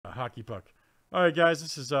Hockey Puck. All right, guys,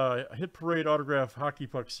 this is Hit Parade Autograph Hockey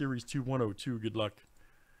Puck Series 2102. Good luck.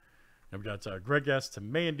 And we got Greg S. to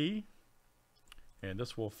Mandy. And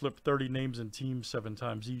this will flip 30 names and teams 7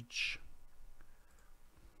 times each.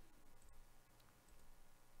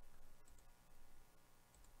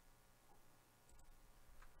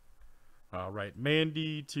 All right,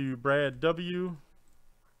 Mandy to Brad W.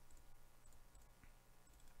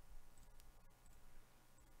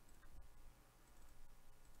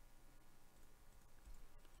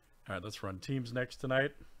 All right, let's run teams next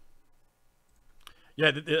tonight.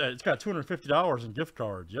 Yeah, it's got $250 in gift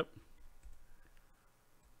cards. Yep.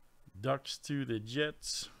 Ducks to the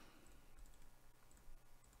Jets.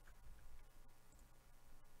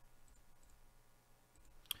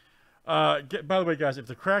 By the way, guys, if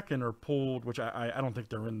the Kraken are pulled, which I don't think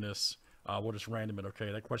they're in this, we'll just random it.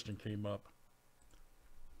 Okay, that question came up.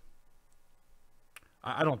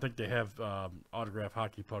 I don't think they have autograph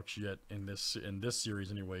hockey pucks yet in this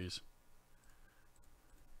series, anyways.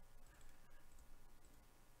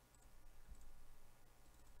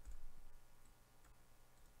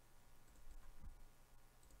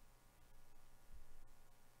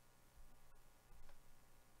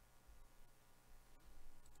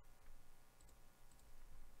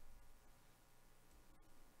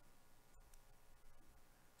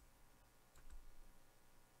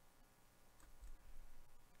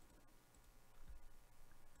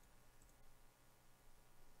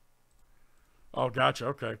 Oh, gotcha.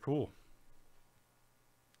 Okay, cool.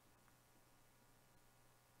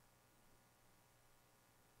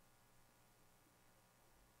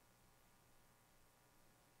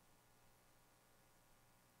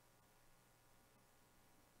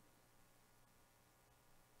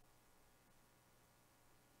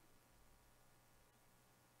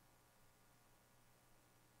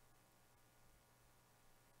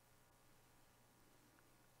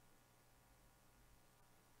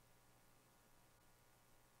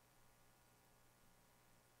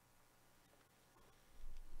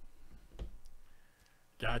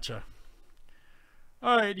 Gotcha.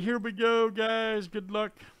 All right, here we go, guys. Good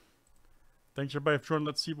luck. Thanks, everybody, for joining.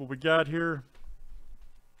 Let's see what we got here.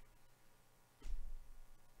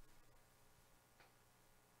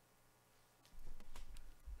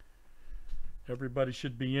 Everybody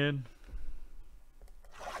should be in.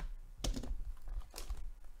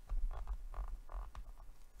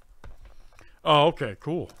 Oh, okay,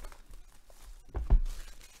 cool.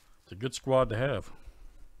 It's a good squad to have.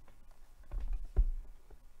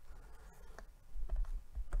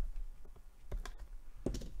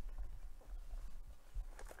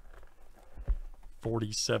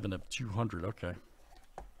 $47 of $200. Okay.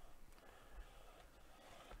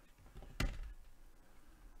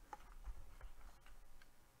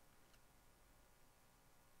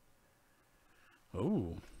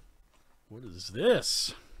 Oh, what is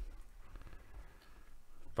this?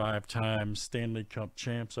 5-time Stanley Cup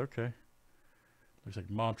champs. Okay. Looks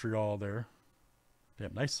like Montreal there.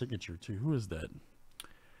 Damn, nice signature too. Who is that?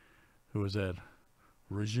 Who is that?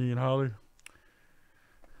 Regine Holly.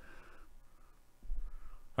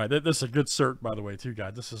 All right, this is a good cert, by the way, too,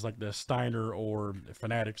 guys. This is like the Steiner or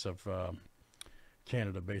Fanatics of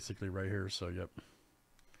Canada, basically, right here. So, yep.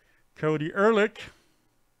 Cody Ehrlich.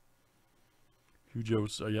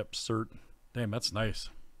 Hujo's, yep, cert. Damn, that's nice.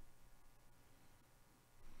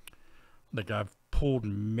 I think I've pulled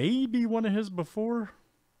maybe one of his before.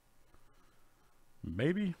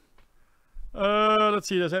 Maybe. Let's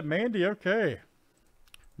see. Is that Mandy? Okay.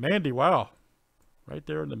 Mandy, wow. Right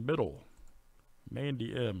there in the middle.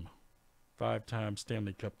 Mandy M. 5-time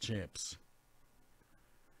Stanley Cup champs.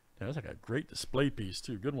 Yeah, that's like a great display piece,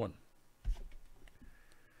 too. Good one.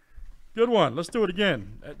 Good one. Let's do it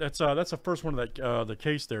again. That's the first one of that the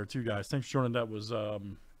case there, too, guys. Thanks for joining. That was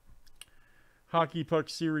Hockey Puck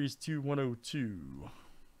Series 2102.